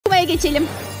sıraya geçelim.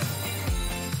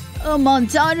 Aman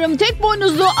tanrım, tek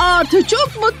boynuzlu at. Çok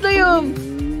mutluyum.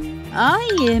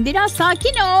 Ay, biraz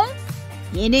sakin ol.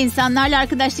 Yeni insanlarla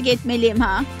arkadaşlık etmeliyim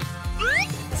ha.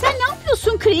 Sen ne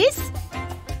yapıyorsun Chris?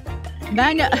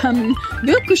 Ben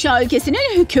gökkuşağı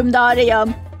ülkesinin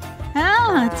hükümdarıyım.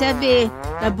 Ha tabii.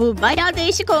 Bu bayağı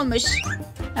değişik olmuş.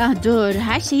 Dur,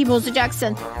 her şeyi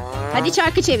bozacaksın. Hadi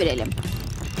çarkı çevirelim.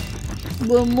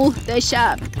 Bu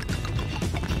muhteşem.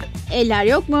 Eller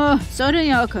yok mu? Sorun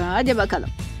yok. Hadi bakalım.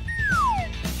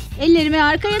 Ellerimi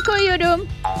arkaya koyuyorum.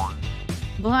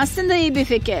 Bu aslında iyi bir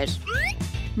fikir.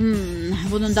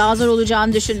 Bunun daha zor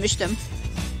olacağını düşünmüştüm.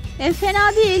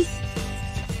 Fena değil.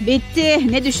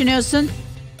 Bitti. Ne düşünüyorsun?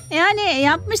 Yani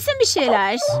yapmışsın bir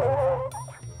şeyler.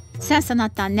 Sen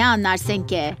sanattan ne anlarsın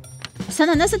ki?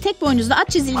 Sana nasıl tek boynuzlu at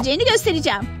çizileceğini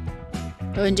göstereceğim.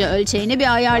 Önce ölçeğini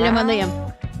bir ayarlamalıyım.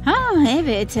 Ha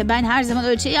evet, ben her zaman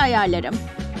ölçeği ayarlarım.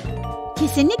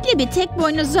 Kesinlikle bir tek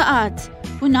boynuzlu at.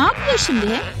 Bu ne yapıyor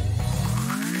şimdi?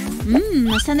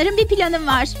 Sanırım bir planım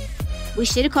var. Bu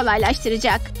işleri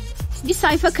kolaylaştıracak. Bir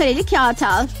sayfa kareli kağıt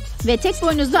al. Ve tek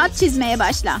boynuzlu at çizmeye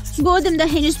başla. Bu adımda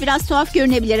henüz biraz tuhaf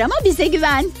görünebilir ama bize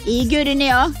güven. İyi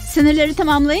görünüyor. Sınırları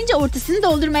tamamlayınca ortasını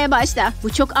doldurmaya başla.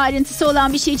 Bu çok ayrıntısı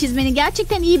olan bir şey çizmenin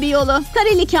gerçekten iyi bir yolu.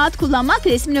 Kareli kağıt kullanmak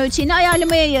resmin ölçeğini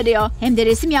ayarlamaya yarıyor. Hem de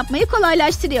resim yapmayı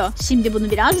kolaylaştırıyor. Şimdi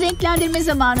bunu biraz renklendirme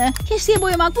zamanı. Keşke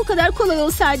boyamak bu kadar kolay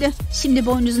olsaydı. Şimdi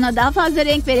boynuzuna daha fazla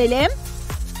renk verelim.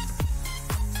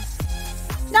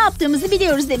 Ne yaptığımızı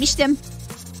biliyoruz demiştim.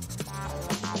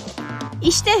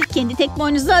 İşte kendi tek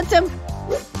boynuzlu atım.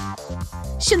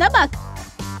 Şuna bak.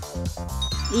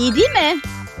 İyi değil mi?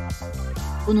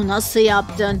 Bunu nasıl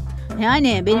yaptın?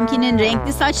 Yani benimkinin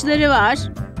renkli saçları var.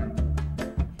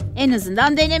 En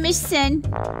azından denemişsin.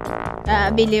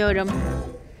 Biliyorum.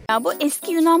 Ya bu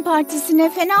eski Yunan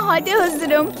partisine fena halde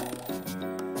hazırım.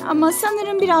 Ama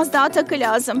sanırım biraz daha takı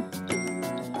lazım.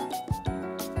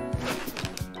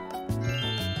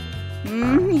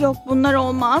 Yok, bunlar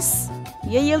olmaz.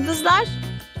 Ya yıldızlar?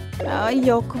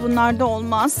 Yok, bunlar da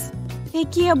olmaz.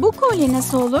 Peki ya bu kolye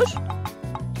nasıl olur?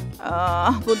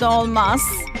 Bu da olmaz.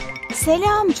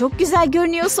 Selam, çok güzel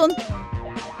görünüyorsun.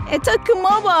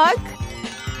 Takıma bak.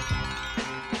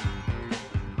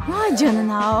 Vay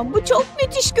canına, bu çok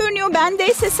müthiş görünüyor. Bende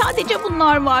ise sadece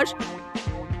bunlar var.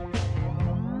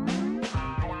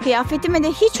 Kıyafetime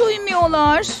de hiç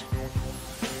uymuyorlar.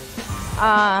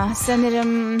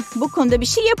 Sanırım bu konuda bir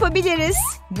şey yapabiliriz.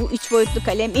 Bu 3 boyutlu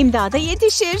kalem imdada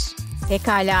yetişir.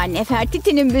 Pekala,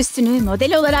 Nefertiti'nin büstünü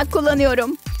model olarak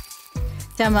kullanıyorum.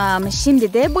 Tamam,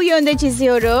 şimdi de bu yönde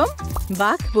çiziyorum.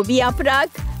 Bak, bu bir yaprak.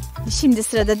 Şimdi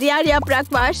sırada diğer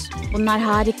yaprak var. Bunlar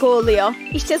harika oluyor.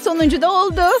 İşte sonuncu da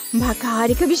oldu. Bak,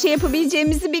 harika bir şey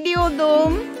yapabileceğimizi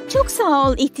biliyordum. Çok sağ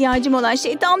ol, ihtiyacım olan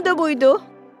şey tam da buydu.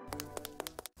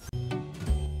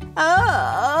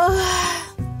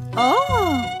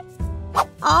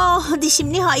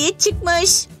 Dişim nihayet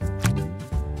çıkmış.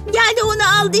 Gel de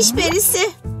onu al diş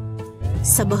perisi.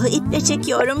 Sabahı iple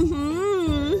çekiyorum.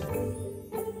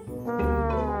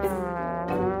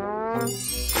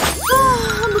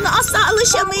 Buna asla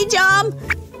alışamayacağım.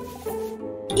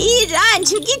 İğrenç,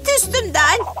 git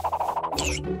üstümden.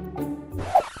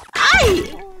 Ay!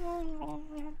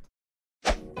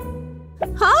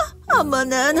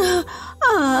 Amanın.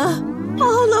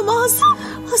 Olamaz.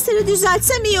 Hasarı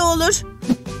düzeltsem iyi olur.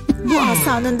 Bu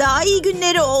Hasan'ın daha iyi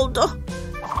günleri oldu.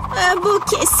 Bu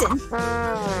kesin.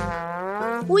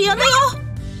 Uyanıyor.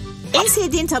 En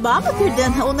sevdiğin tabağı mı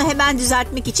kırdın? Onu hemen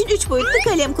düzeltmek için 3 boyutlu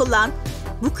kalem kullan.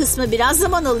 Bu kısmı biraz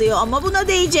zaman alıyor ama buna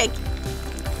değecek.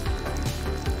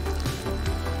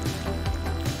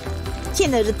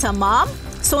 Kenarı tamam.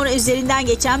 Sonra üzerinden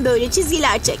geçen böyle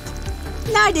çizgiler çek.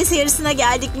 Neredeyse yarısına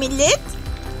geldik millet.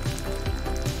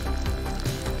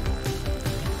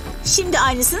 Şimdi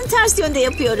aynısını ters yönde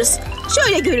yapıyoruz.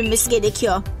 Şöyle görünmesi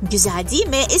gerekiyor. Güzel değil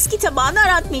mi? Eski tabağını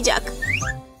aratmayacak.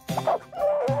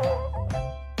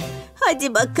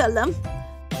 Hadi bakalım.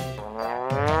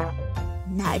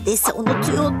 Neredeyse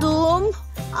unutuyordum.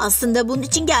 Aslında bunun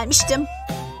için gelmiştim.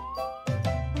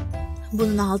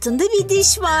 Bunun altında bir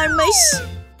diş varmış.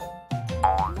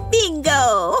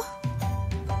 Bingo.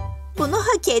 Bunu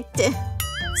hak etti.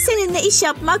 Seninle iş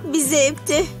yapmak bir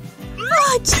zevkti.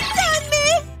 Cidden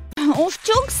mi? Of,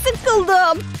 çok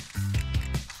sıkıldım.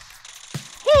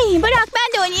 Hey, bırak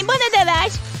ben de oynayayım, bana da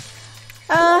ver.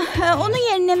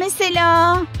 Onun yerine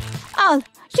mesela... Al,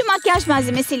 şu makyaj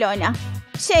malzemesiyle oyna.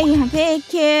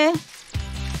 Peki...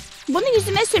 Bunu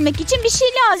yüzüme sürmek için bir şey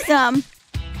lazım.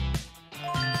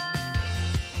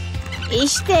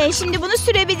 İşte, şimdi bunu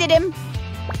sürebilirim.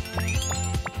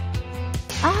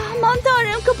 Aman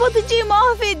tanrım, kapatıcıyı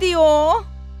mahvediyor.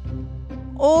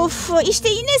 Of, işte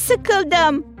yine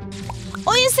sıkıldım.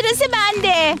 Oyun sırası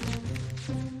bende.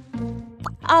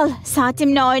 Al,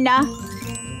 saatimle oyna.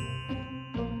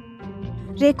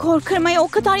 Rekor kırmaya o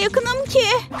kadar yakınım ki.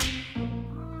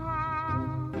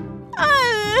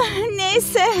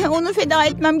 Neyse, onu feda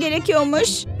etmem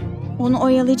gerekiyormuş. Onu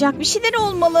oyalayacak bir şeyler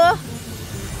olmalı.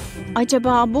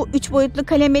 Acaba bu 3 boyutlu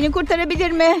kalem beni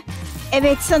kurtarabilir mi?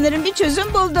 Evet, sanırım bir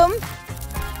çözüm buldum.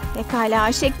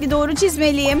 Pekala, şekli doğru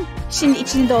çizmeliyim. Şimdi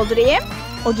içini doldurayım.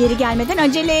 O geri gelmeden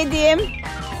acele edeyim.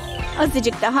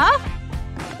 Azıcık daha.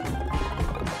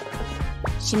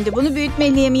 Şimdi bunu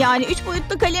büyütmeliyim. Yani 3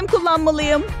 boyutlu kalem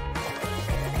kullanmalıyım.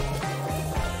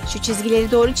 Şu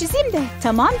çizgileri doğru çizeyim de.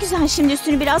 Tamam, güzel. Şimdi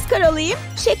üstünü biraz karalayayım.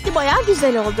 Şekli bayağı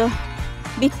güzel oldu.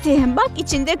 Bitti. Bak,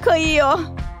 içinde kayıyor.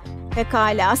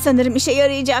 Pekala, sanırım işe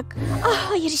yarayacak.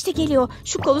 Hayır, işte geliyor.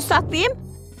 Şu kolu saklayayım.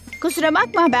 Kusura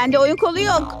bakma, bende oyun kolu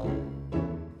yok.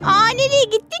 Nereye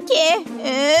gitti ki?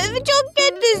 Çok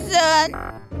kötüsün.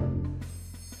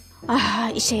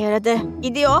 İşe yaradı.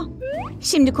 Gidiyor.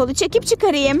 Şimdi kolu çekip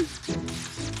çıkarayım.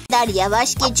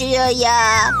 Yavaş geçiyor ya.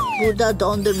 Burada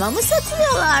dondurma mı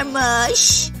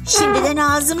satıyorlarmış? Şimdiden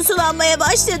ağzım sulanmaya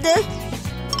başladı.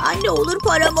 Anne, olur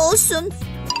param olsun.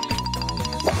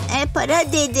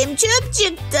 Para dedim, çöp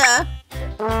çıktı.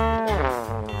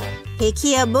 Peki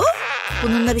ya bu?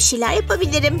 Bununla bir şeyler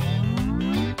yapabilirim.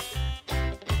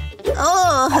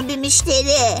 Bir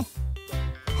müşteri.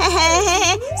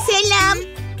 Selam.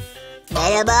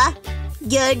 Merhaba.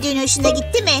 Gördüğün hoşuna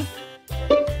gitti mi?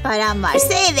 Param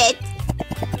varsa evet.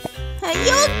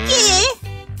 Yok ki.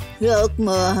 Yok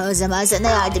mu? O zaman sana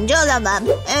yardımcı olamam.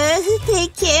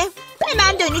 Peki.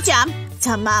 Hemen döneceğim.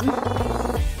 Tamam.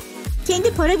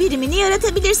 Kendi para birimini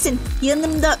yaratabilirsin.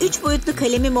 Yanımda 3 boyutlu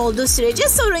kalemim olduğu sürece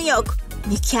sorun yok.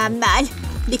 Mükemmel.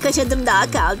 Birkaç adım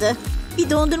daha kaldı. Bir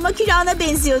dondurma külahına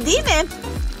benziyor değil mi?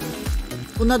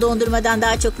 Buna dondurmadan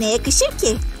daha çok ne yakışır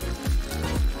ki?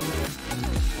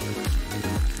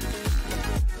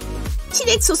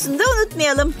 Çilek sosunu da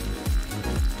unutmayalım.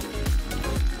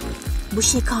 Bu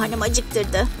şey karnımı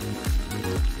acıktırdı.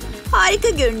 Harika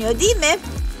görünüyor değil mi?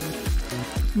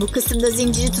 Bu kısımda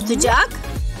zinciri tutacak.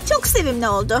 Çok sevimli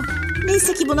oldu.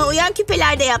 Neyse ki buna uyan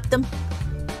küpeler de yaptım.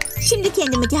 Şimdi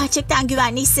kendimi gerçekten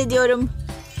güvenli hissediyorum.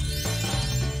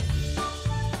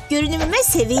 Görünümüme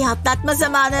seviye atlatma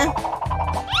zamanı.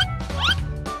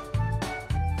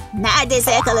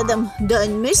 Neredeyse yakaladım.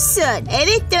 Dönmüşsün.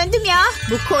 Evet, döndüm ya.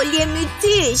 Bu kolye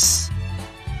müthiş.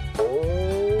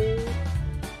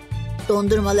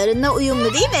 Dondurmalarınla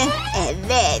uyumlu değil mi?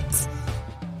 Evet.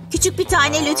 Küçük bir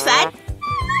tane lütfen.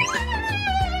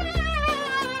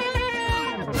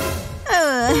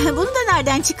 Bunu da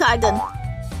nereden çıkardın?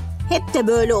 Hep de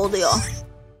böyle oluyor.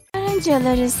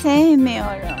 Karıncaları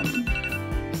sevmiyorum.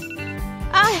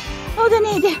 O da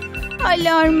neydi?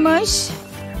 Alarmmış.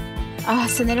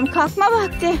 Sanırım kalkma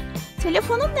vakti.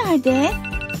 Telefonum nerede?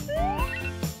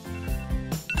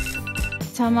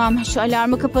 Tamam, şu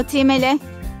alarmı kapatayım hele.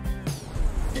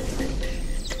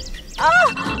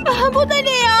 Bu da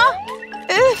ne ya?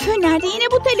 Nerede yine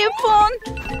bu telefon?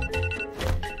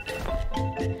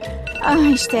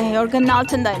 İşte yorganın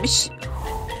altındaymış.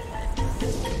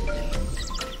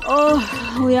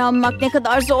 Uyanmak ne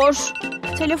kadar zor.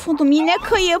 Telefonum yine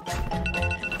kayıp.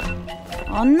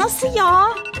 Nasıl ya?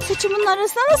 Saçımın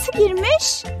arasına nasıl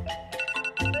girmiş?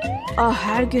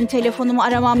 Her gün telefonumu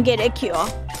aramam gerekiyor.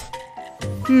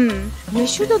 Ya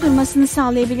şurada durmasını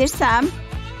sağlayabilirsem?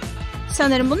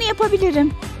 Sanırım bunu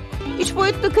yapabilirim. 3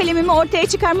 boyutlu kalemimi ortaya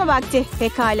çıkarma vakti.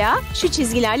 Pekala, şu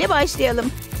çizgilerle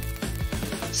başlayalım.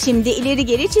 Şimdi ileri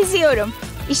geri çiziyorum.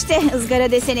 İşte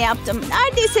ızgara deseni yaptım.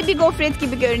 Neredeyse bir gofret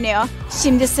gibi görünüyor.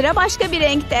 Şimdi sıra başka bir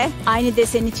renkte. Aynı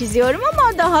deseni çiziyorum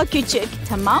ama daha küçük.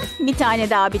 Tamam, bir tane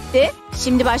daha bitti.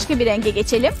 Şimdi başka bir renge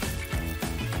geçelim.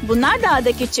 Bunlar daha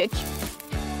da küçük.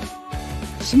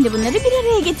 Şimdi bunları bir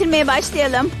araya getirmeye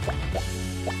başlayalım.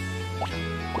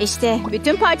 İşte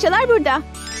bütün parçalar burada.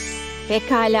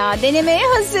 Pekala, denemeye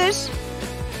hazır.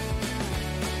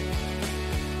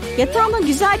 Yatağıma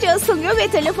güzelce asılıyor ve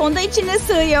telefonda içine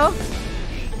sığıyor.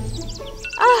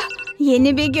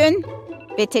 Yeni bir gün.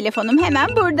 Ve telefonum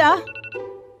hemen burada.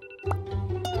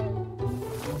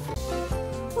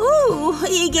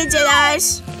 İyi geceler.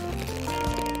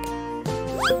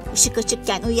 Işık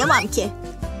açıkken uyuyamam ki.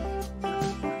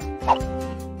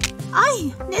 Ay,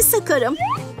 ne sakarım.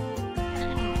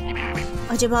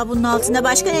 Acaba bunun altında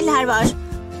başka neler var?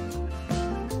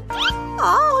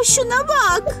 Şuna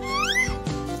bak.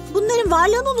 Bunların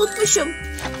varlığını unutmuşum.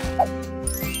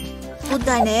 Bu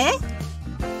da ne?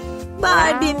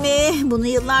 Barbie mi? Bunu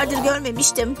yıllardır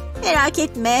görmemiştim. Merak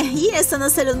etme. Yine sana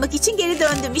sarılmak için geri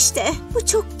döndüm işte. Bu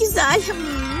çok güzel.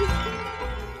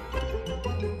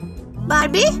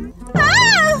 Barbie?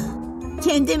 Aa!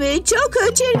 Kendimi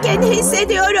çok çirkin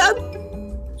hissediyorum.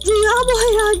 Rüya bu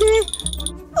herhalde.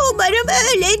 Umarım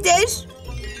öyledir.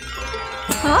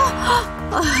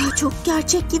 Çok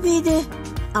gerçek gibiydi.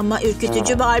 Ama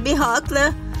ürkütücü Barbie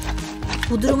haklı.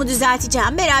 Bu durumu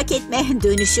düzelteceğim, merak etme.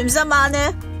 Dönüşüm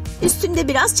zamanı. Üstünde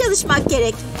biraz çalışmak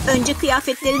gerek. Önce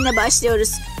kıyafetlerinle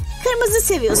başlıyoruz. Kırmızı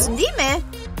seviyorsun değil mi?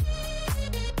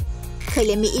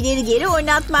 Kalemi ileri geri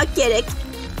oynatmak gerek.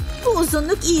 Bu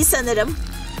uzunluk iyi sanırım.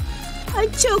 Ay,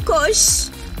 çok hoş.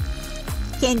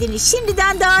 Kendini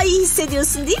şimdiden daha iyi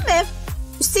hissediyorsun değil mi?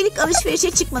 Üstelik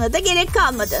alışverişe çıkmana da gerek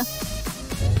kalmadı.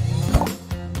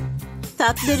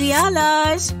 Tatlı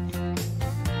rüyalar.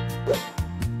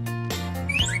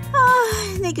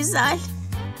 Ah, ne güzel.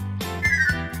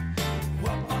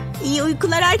 İyi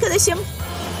uykular arkadaşım.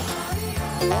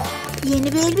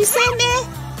 Yeni bir elbise mi?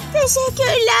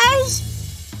 Teşekkürler.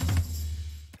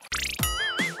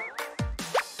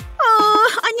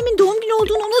 Annemin doğum günü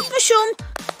olduğunu unutmuşum.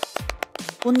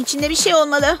 Bunun içinde bir şey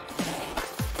olmalı.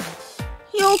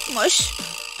 Yokmuş.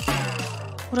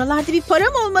 Buralarda bir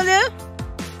param olmalı.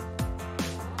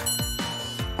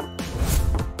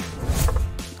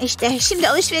 İşte şimdi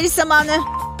alışveriş zamanı.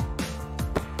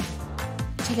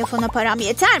 Telefona param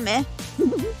yeter mi?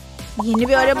 Yeni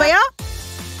bir arabaya?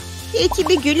 Belki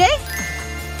bir güle?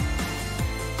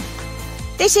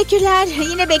 Teşekkürler.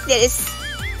 Yine bekleriz.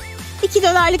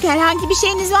 $2 herhangi bir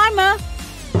şeyiniz var mı?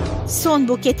 Son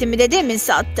buketimi de demin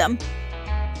sattım.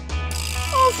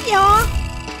 Of ya.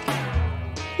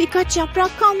 Birkaç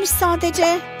yaprak kalmış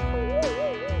sadece.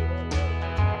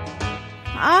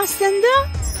 Aslında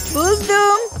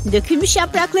buldum. Dökülmüş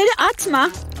yaprakları atma.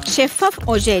 Şeffaf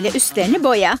ojeyle üstlerini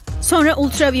boya. Sonra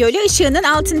ultraviyole ışığının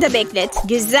altında beklet.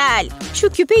 Güzel. Şu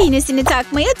küpe iğnesini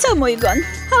takmaya tam uygun.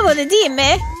 Havalı değil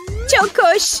mi? Çok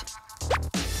hoş.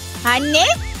 Anne?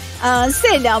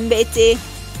 Selam Betty.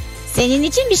 Senin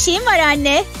için bir şeyim var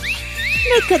anne.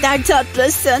 Ne kadar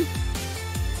tatlısın.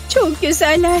 Çok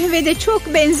güzeller ve de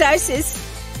çok benzersiz.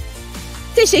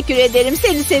 Teşekkür ederim.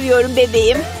 Seni seviyorum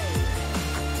bebeğim.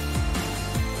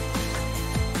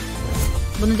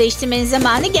 Bunu değiştirmenin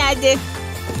zamanı geldi.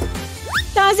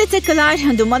 Taze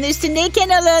takılar duman üstündeyken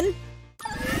alın.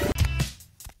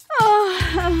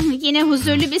 Yine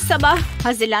huzurlu bir sabah.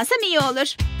 Hazırlansam iyi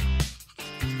olur.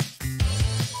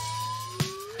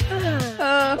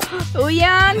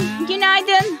 Uyan.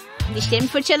 Günaydın. Dişlerimi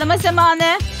fırçalama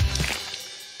zamanı.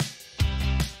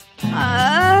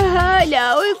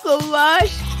 Hala uykum var.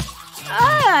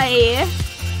 Ay.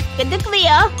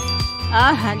 Gıdıklıyor.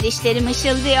 Dişlerim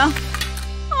ışıldıyor.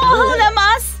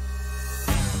 Olamaz.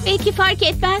 Belki fark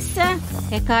etmezse.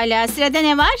 Pekala, sırada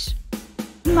ne var?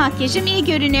 Makyajım iyi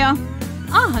görünüyor.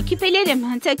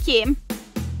 Küpelerim takayım.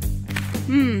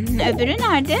 Öbürü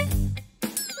nerede?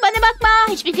 Bana bakma,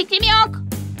 hiçbir fikrim yok.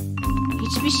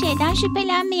 Hiçbir şeyden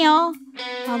şüphelenmiyor.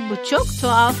 Bu çok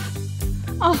tuhaf.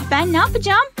 Ben ne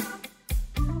yapacağım?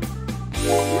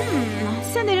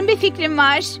 Sanırım bir fikrim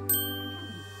var.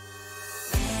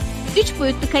 3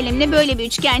 boyutlu kalemle böyle bir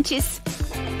üçgen çiz.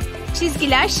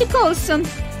 Çizgiler şık olsun.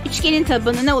 Üçgenin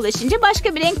tabanına ulaşınca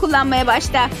başka bir renk kullanmaya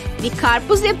başla. Bir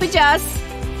karpuz yapacağız.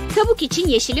 Kabuk için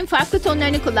yeşilin farklı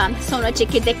tonlarını kullan. Sonra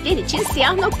çekirdekler için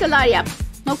siyah noktalar yap.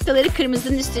 Noktaları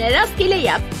kırmızının üstüne rastgele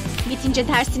yap. Bitince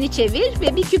tersini çevir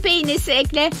ve bir küpe iğnesi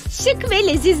ekle. Şık ve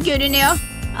leziz görünüyor.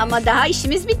 Ama daha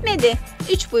işimiz bitmedi.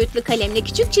 3 boyutlu kalemle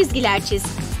küçük çizgiler çiz.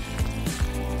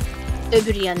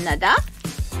 Öbür yanına da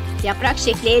yaprak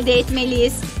şekli elde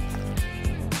etmeliyiz.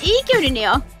 İyi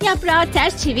görünüyor. Yaprağı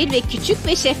ters çevir ve küçük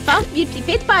ve şeffaf bir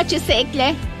pipet parçası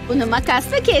ekle. Bunu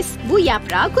makasla kes. Bu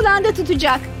yaprağı kulağında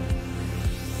tutacak.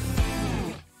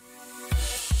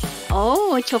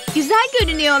 Çok güzel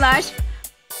görünüyorlar.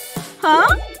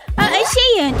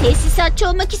 Tesisatçı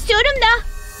olmak istiyorum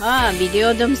da.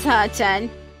 Biliyordum zaten.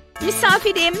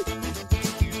 Misafirim.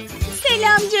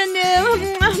 Selam canım.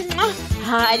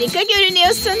 Harika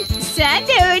görünüyorsun. Sen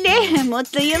de öyle.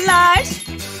 Mutlu yıllar.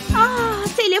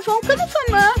 Telefon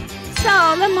kılıfı mı?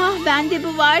 Sağ ol ama bende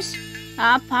bu var.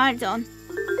 Pardon.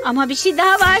 Ama bir şey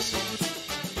daha var.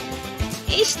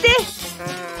 İşte.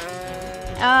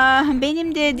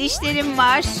 Benim de dişlerim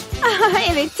var.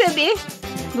 Evet tabii.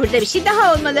 Burada bir şey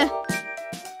daha olmalı.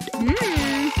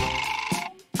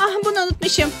 Bunu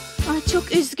unutmuşum.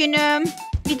 Çok üzgünüm.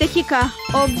 Bir dakika.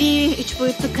 O bir 3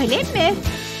 boyutlu kalem mi?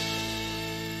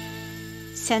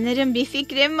 Sanırım bir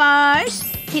fikrim var.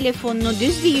 Telefonunu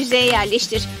düz bir yüzeye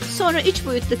yerleştir. Sonra 3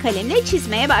 boyutlu kalemle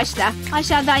çizmeye başla.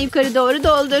 Aşağıdan yukarı doğru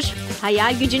doldur.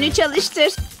 Hayal gücünü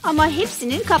çalıştır. Ama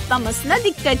hepsinin kaplanmasına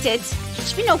dikkat et.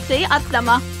 Hiçbir noktayı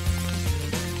atlama.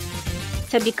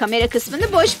 Tabii kamera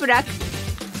kısmını boş bırak.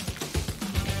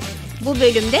 Bu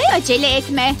bölümde acele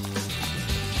etme.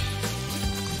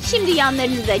 Şimdi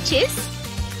yanlarını da çiz.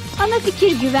 Ana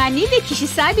fikir güvenliği ve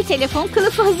kişisel bir telefon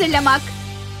kılıfı hazırlamak.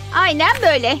 Aynen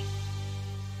böyle.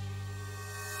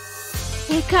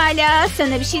 Pekala,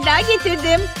 sana bir şey daha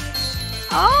getirdim.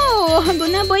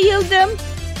 Buna bayıldım.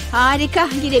 Harika,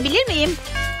 girebilir miyim?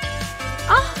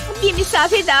 Bir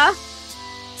misafir daha.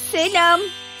 Selam.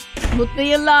 Mutlu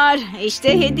yıllar.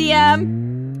 İşte hediyem.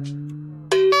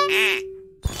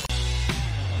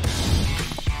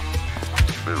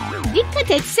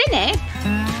 Dikkat etsene.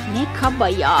 Ne kaba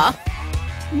ya.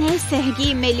 Neyse,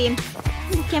 giymeliyim.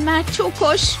 Bu kemer çok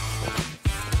hoş.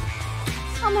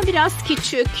 Ama biraz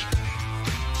küçük.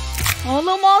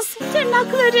 Olamaz.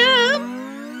 Tırnaklarım.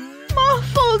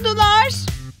 Mahvoldular.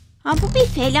 Bu bir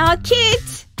felaket.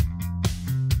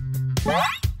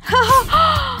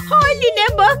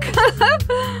 Haline bak.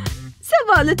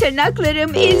 Zavallı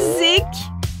tırnaklarım ezik.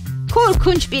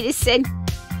 Korkunç birisin.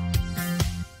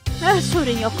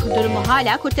 Sorun yok. Durumu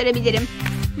hala kurtarabilirim.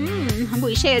 Bu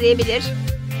işe yarayabilir.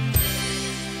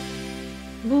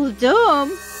 Buldum.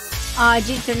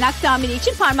 Acil tırnak tamiri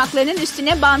için parmaklarının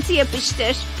üstüne bantı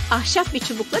yapıştır. Ahşap bir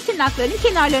çubukla tırnakların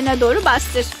kenarlarına doğru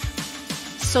bastır.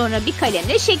 Sonra bir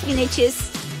kalemle şeklini çiz.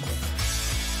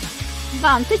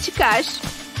 Bantı çıkar.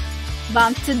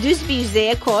 Bantı düz bir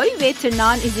yüzeye koy ve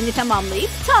tırnağın izini tamamlayıp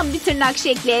tam bir tırnak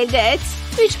şekli elde et.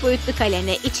 3 boyutlu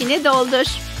kalemle içini doldur.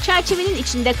 Çerçevenin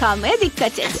içinde kalmaya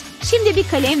dikkat et. Şimdi bir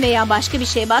kalem veya başka bir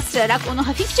şey bastırarak onu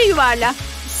hafifçe yuvarla.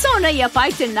 Sonra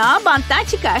yapay tırnağı banttan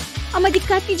çıkar. Ama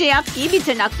dikkatlice yap ki bir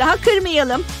tırnak daha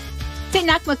kırmayalım.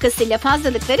 Tırnak makasıyla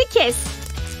fazlalıkları kes.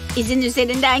 İzin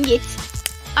üzerinden git.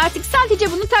 Artık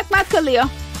sadece bunu takmak kalıyor.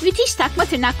 Müthiş takma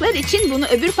tırnaklar için bunu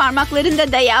öbür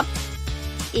parmaklarında da yap.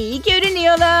 İyi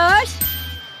görünüyorlar.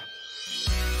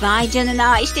 Vay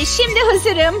canına, işte şimdi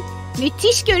hazırım.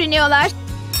 Müthiş görünüyorlar.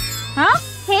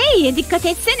 Hey, dikkat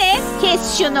etsene.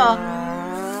 Kes şunu.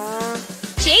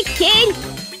 Çekil.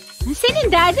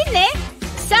 Senin derdin ne?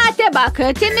 Saate bak,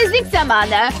 temizlik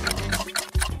zamanı.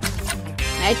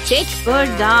 Çek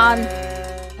buradan.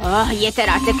 Yeter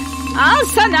artık. Al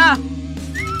sana.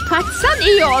 Kaçsan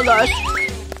iyi olur.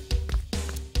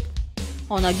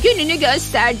 Ona gününü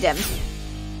gösterdim.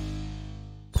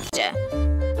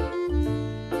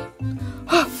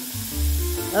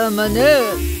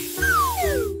 Amanın.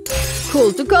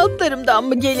 Koltuk altlarımdan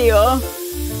mı geliyor?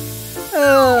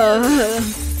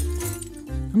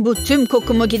 Bu tüm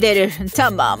kokumu giderir.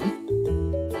 Tamam.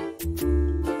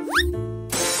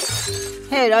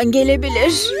 Her an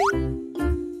gelebilir.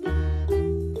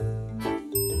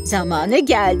 Zamanı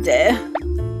geldi.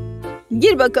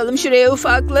 Gir bakalım şuraya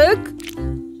ufaklık.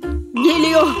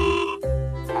 Geliyor.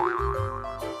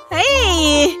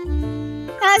 Hey!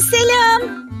 Selam.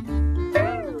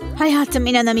 Hayatım,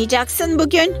 inanamayacaksın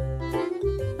bugün.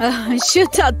 Şu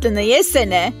tatlını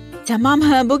yesene.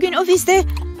 Tamam, bugün ofiste.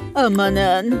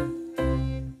 Amanın.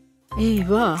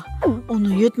 Eyvah.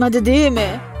 Onu yutmadı değil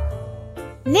mi?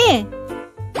 Ne?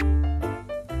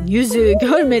 Yüzüğü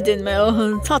görmedin mi?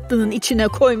 Tatlının içine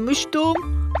koymuştum.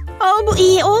 Bu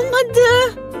iyi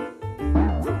olmadı.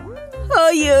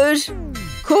 Hayır.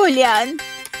 Kolyen.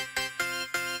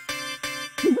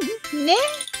 Ne?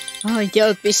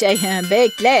 Yok bir şey.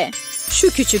 Bekle. Şu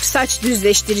küçük saç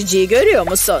düzleştiriciyi görüyor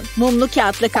musun? Mumlu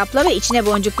kağıtla kapla ve içine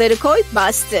boncukları koy,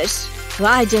 bastır.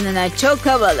 Vay canına, çok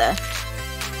havalı.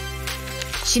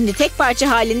 Şimdi tek parça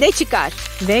halinde çıkar.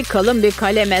 Ve kalın bir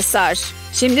kaleme sar.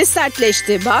 Şimdi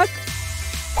sertleşti, bak.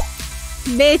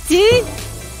 Betty.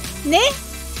 Ne?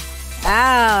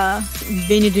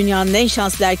 Beni dünyanın en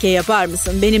şanslı erkeği yapar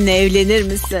mısın? Benimle evlenir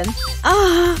misin?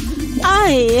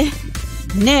 Ay.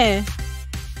 Ne?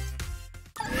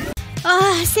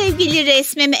 Sevgili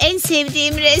resmim, en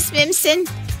sevdiğim resmimsin.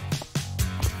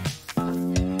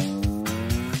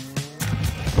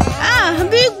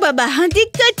 Büyük baba,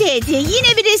 dikkat et.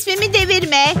 Yine bir resmimi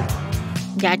devirme.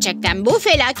 Gerçekten bu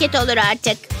felaket olur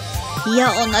artık.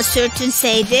 Ya ona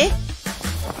sürtünseydi?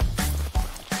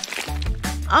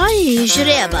 Ay,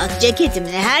 şuraya bak,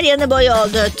 ceketimin her yanı boy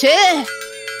oldu. Tüh!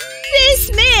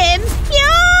 Resmim!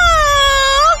 Ya!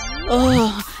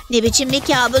 Ne biçim bir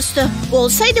kabustu. Bu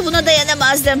olsaydı buna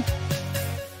dayanamazdım.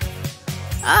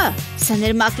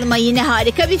 Sanırım aklıma yine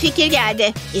harika bir fikir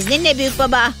geldi. İzninle büyük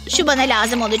baba. Şu bana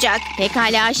lazım olacak.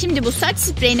 Pekala, şimdi bu saç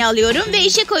spreyini alıyorum ve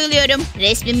işe koyuluyorum.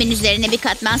 Resmimin üzerine bir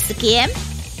katman sıkayım.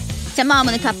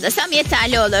 Tamamını kaplasam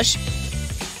yeterli olur.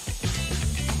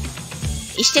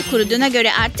 İşte kuruduğuna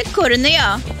göre artık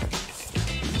korunuyor.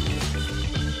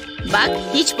 Bak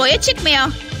hiç boya çıkmıyor.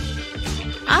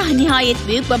 Ah nihayet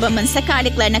büyük babamın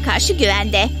sakarlıklarına karşı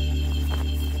güvende.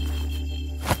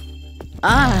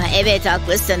 Ah evet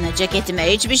haklısın.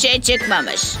 Ceketime hiçbir şey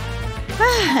çıkmamış.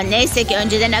 Ah, neyse ki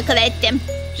önceden akıl ettim.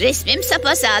 Resmim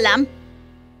sapasağlam.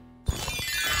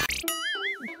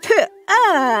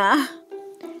 Ah.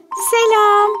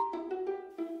 Selam.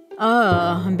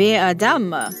 Bir adam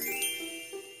mı?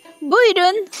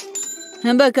 Buyurun.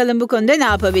 Bakalım bu konuda ne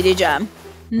yapabileceğim.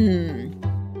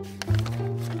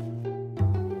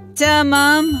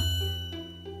 Tamam.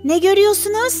 Ne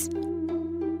görüyorsunuz?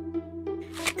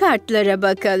 Kartlara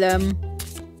bakalım.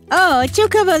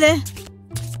 Çok havalı.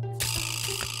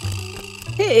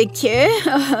 Peki.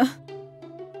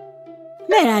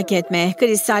 Merak etme.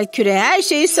 Kristal küre her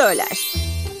şeyi söyler.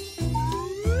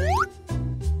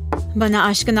 Bana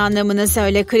aşkın anlamını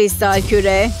söyle kristal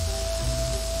küre.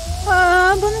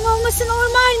 Bunun olması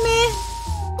normal mi?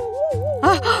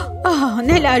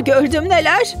 Neler gördüm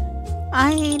neler.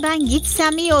 Ay ben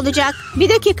gitsem iyi olacak. Bir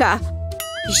dakika.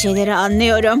 Bir şeyleri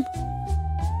anlıyorum.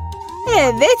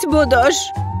 Evet budur.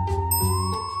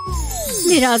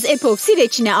 Biraz epoksi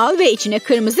reçine al ve içine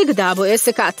kırmızı gıda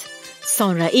boyası kat.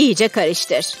 Sonra iyice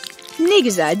karıştır. Ne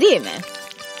güzel değil mi?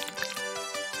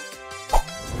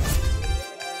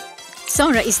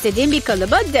 Sonra istediğin bir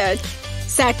kalıba dök.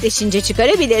 Sertleşince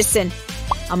çıkarabilirsin.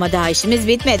 Ama daha işimiz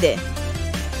bitmedi.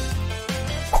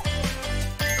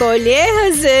 Kolye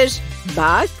hazır.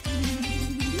 Bak.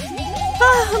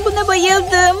 Buna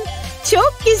bayıldım.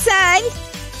 Çok güzel.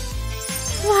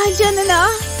 Vay canına.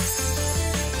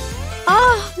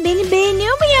 Beni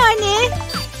beğeniyor mu yani?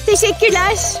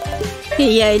 Teşekkürler.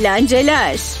 İyi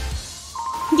eğlenceler.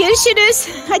 Görüşürüz.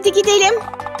 Hadi gidelim.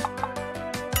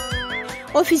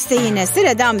 Ofiste yine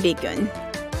sıradan bir gün.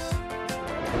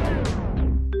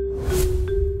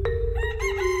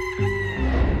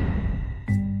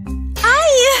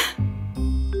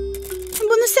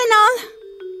 Bunu sen al.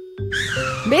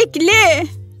 Bekle.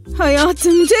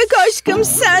 Hayatım tek aşkım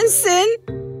sensin.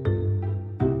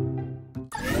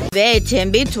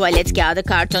 Ve bir tuvalet kağıdı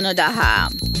kartonu daha.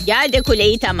 Gel de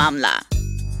kuleyi tamamla.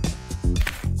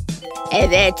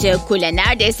 Evet kule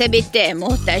neredeyse bitti.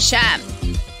 Muhteşem.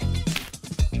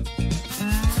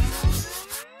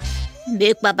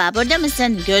 Büyük baba burada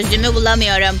mısın? Gözlüğümü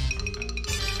bulamıyorum.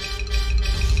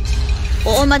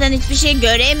 O olmadan hiçbir şey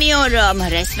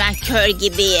göremiyorum. Resmen kör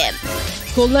gibiyim.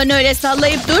 Kollarını öyle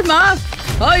sallayıp durma.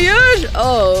 Hayır.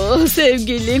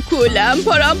 Sevgili kulem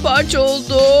paramparça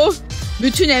oldu.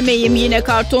 Bütün emeğim yine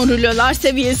karton rulolar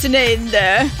seviyesine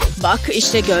indi. Bak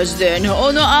işte gözlüğün.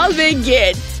 Onu al ve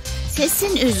git.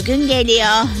 Sesin üzgün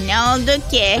geliyor. Ne oldu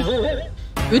ki?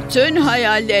 Bütün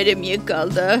hayallerim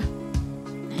yıkıldı.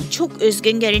 Çok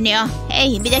üzgün görünüyor.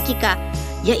 Hey bir dakika.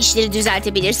 Ya işleri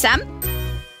düzeltebilirsem?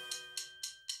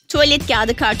 Tuvalet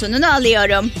kağıdı kartonunu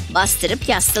alıyorum. Bastırıp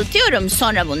yasıltıyorum.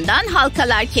 Sonra bundan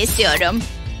halkalar kesiyorum.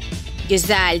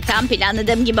 Güzel. Tam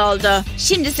planladığım gibi oldu.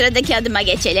 Şimdi sıradaki adıma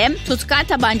geçelim. Tutkal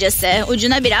tabancası.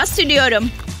 Ucuna biraz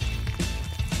sürüyorum.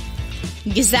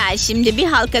 Güzel. Şimdi bir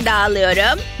halka daha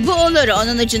alıyorum. Bu olur.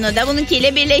 Onun ucunu da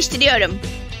bununkiyle birleştiriyorum.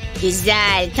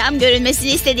 Güzel. Tam görünmesini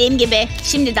istediğim gibi.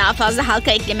 Şimdi daha fazla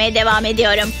halka eklemeye devam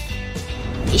ediyorum.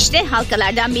 İşte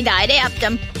halkalardan bir daire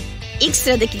yaptım. İlk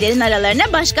sıradakilerin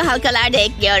aralarına başka halkalar da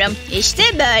ekliyorum. İşte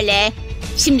böyle.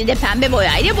 Şimdi de pembe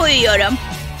boyayla boyuyorum.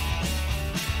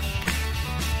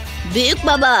 Büyük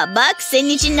baba bak senin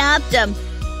için ne yaptım.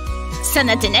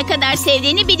 Sanatı ne kadar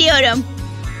sevdiğini biliyorum.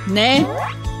 Ne?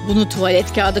 Bunu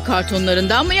tuvalet kağıdı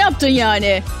kartonlarından mı yaptın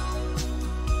yani?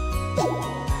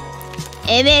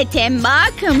 Evet hem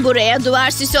bak buraya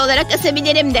duvar süsü olarak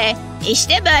asabilirim de.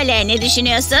 İşte böyle ne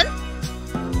düşünüyorsun?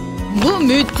 Bu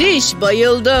müthiş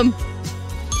bayıldım.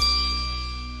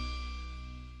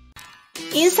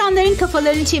 İnsanların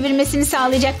kafalarını çevirmesini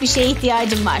sağlayacak bir şeye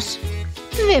ihtiyacım var.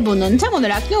 Ve bunun tam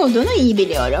olarak ne olduğunu iyi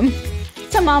biliyorum.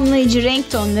 Tamamlayıcı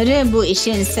renk tonları bu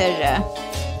işin sırrı.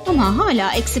 Ama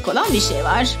hala eksik olan bir şey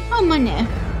var. Ama ne?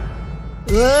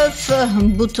 Öf,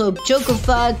 bu top çok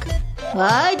ufak.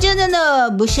 Vay canına,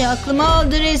 bu şey aklıma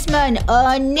aldı resmen.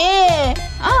 Anne.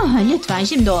 Lütfen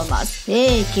şimdi olmaz.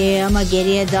 Peki ama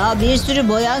geriye daha bir sürü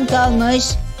boyan kalmış.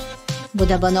 Bu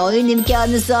da bana oyun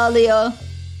imkanı sağlıyor.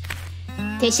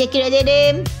 Teşekkür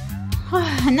ederim.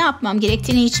 Ne yapmam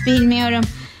gerektiğini hiç bilmiyorum.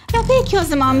 Ya peki o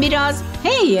zaman biraz...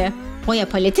 Hey, boya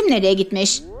paletim nereye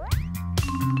gitmiş?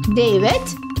 David,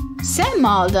 sen mi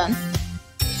aldın?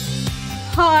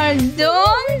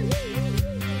 Pardon?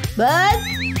 Bak,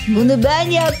 bunu ben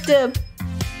yaptım.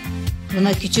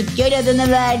 Buna küçük göl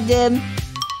adını verdim.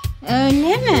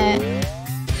 Öyle mi?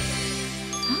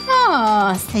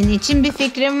 Senin için bir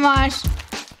fikrim var.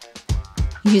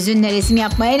 Yüzünle resim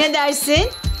yapmaya ne dersin?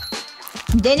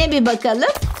 Dene bir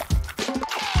bakalım.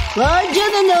 Vay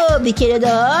canına, bir kere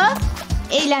daha.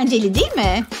 Eğlenceli değil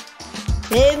mi?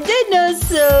 Hem de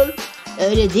nasıl?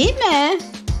 Öyle değil mi?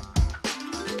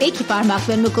 Peki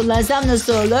parmaklarımı kullansam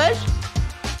nasıl olur?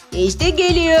 İşte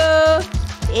geliyor.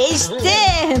 İşte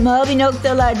mavi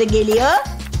noktalar da geliyor.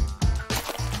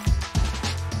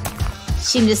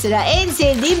 Şimdi sıra en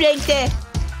sevdiğim renkte.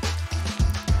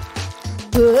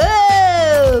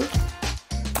 Wow!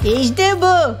 İşte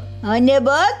bu. Anne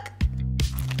bak.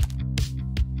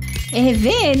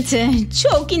 Evet,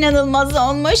 çok inanılmaz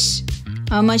olmuş.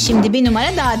 Ama şimdi bir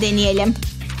numara daha deneyelim.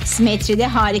 Simetride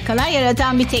harikalar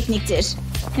yaratan bir tekniktir.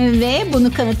 Ve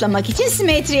bunu kanıtlamak için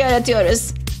simetri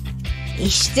yaratıyoruz.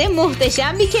 İşte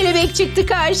muhteşem bir kelebek çıktı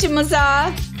karşımıza.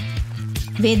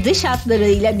 Ve dış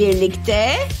hatlarıyla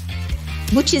birlikte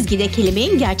bu çizgide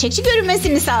kelebeğin gerçekçi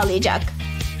görünmesini sağlayacak.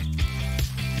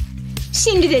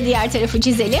 Şimdi de diğer tarafı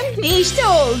çizelim. İşte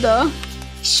oldu.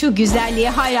 Şu güzelliğe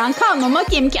hayran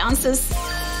kalmamak imkansız.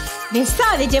 Ve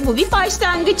sadece bu bir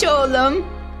başlangıç oğlum.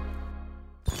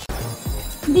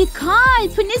 Bir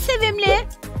kalp, ne sevimli.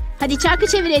 Hadi çarkı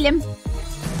çevirelim.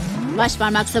 Baş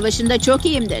parmak savaşında çok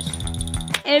iyiyimdir.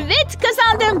 Evet,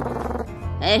 kazandım.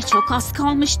 Çok az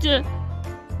kalmıştı.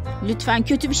 Lütfen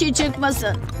kötü bir şey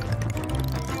çıkmasın.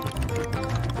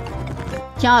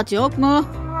 Kağıt yok mu?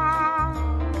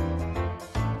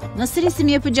 Nasıl resim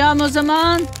yapacağım o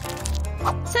zaman?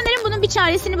 Sanırım bunun bir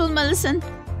çaresini bulmalısın.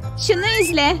 Şunu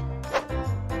izle.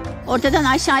 Ortadan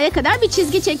aşağıya kadar bir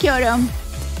çizgi çekiyorum.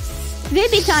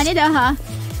 Ve bir tane daha.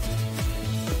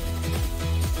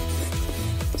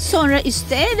 Sonra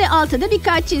üstte ve altta da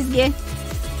birkaç çizgi.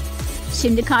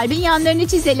 Şimdi kalbin yanlarını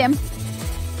çizelim.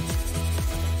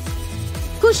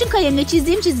 Kurşun kalemle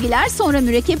çizdiğim çizgiler sonra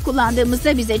mürekkep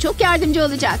kullandığımızda bize çok yardımcı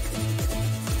olacak.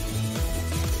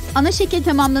 Ana şekil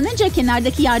tamamlanınca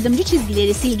kenardaki yardımcı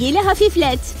çizgileri silgiyle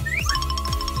hafiflet.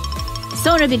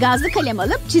 Sonra bir gazlı kalem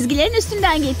alıp çizgilerin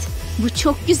üstünden git. Bu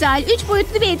çok güzel, 3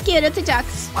 boyutlu bir etki yaratacak.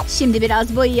 Şimdi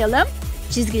biraz boyayalım.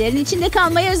 Çizgilerin içinde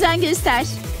kalmaya özen göster.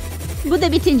 Bu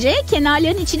da bitince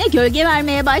kenarların içine gölge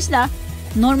vermeye başla.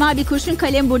 Normal bir kurşun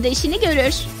kalem burada işini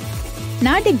görür.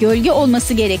 Nerede gölge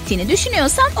olması gerektiğini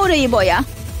düşünüyorsan orayı boya.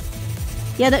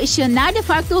 Ya da ışığın nerede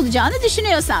farklı olacağını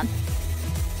düşünüyorsan.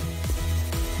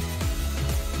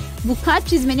 Bu kalp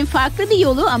çizmenin farklı bir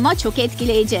yolu ama çok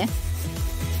etkileyici.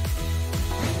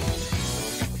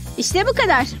 İşte bu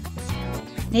kadar.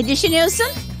 Ne düşünüyorsun?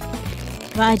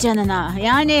 Vay canına,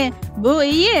 yani bu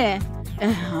iyi.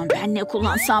 Ben ne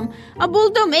kullansam?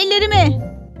 Buldum ellerimi.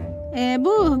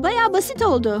 Bu bayağı basit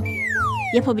oldu.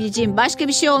 Yapabileceğim başka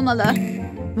bir şey olmalı.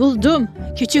 Buldum.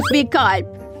 Küçük bir kalp.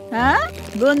 Ha?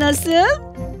 Bu nasıl?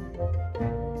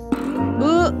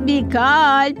 Bu bir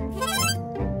kalp.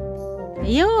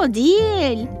 Yo,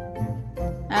 değil.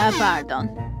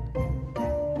 Pardon.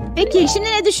 Peki şimdi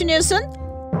ne düşünüyorsun?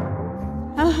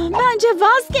 Bence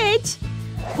vazgeç.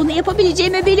 Bunu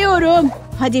yapabileceğimi biliyorum.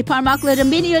 Hadi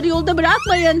parmaklarım, beni yarı yolda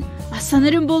bırakmayın.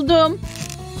 Sanırım buldum.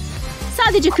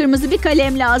 Sadece kırmızı bir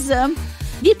kalem lazım.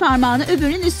 Bir parmağını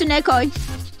öbürünün üstüne koy.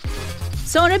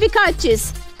 Sonra bir kalp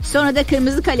çiz. Sonra da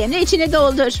kırmızı kalemle içine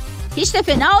doldur. Hiç de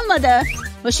fena olmadı.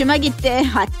 Hoşuma gitti.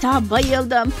 Hatta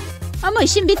bayıldım. Ama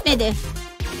işim bitmedi.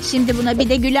 Şimdi buna bir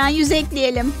de gülen yüz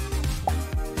ekleyelim.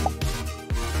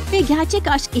 Ve gerçek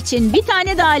aşk için bir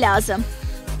tane daha lazım.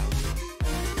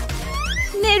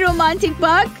 Ne romantik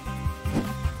bak.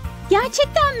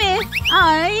 Gerçekten mi?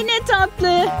 Ay ne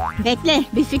tatlı. Bekle,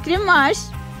 bir fikrim var.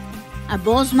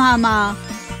 Bozma ama.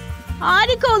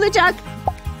 Harika olacak.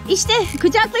 İşte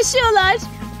kucaklaşıyorlar.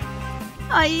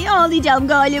 Ay ağlayacağım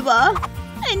galiba.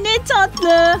 Ne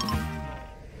tatlı.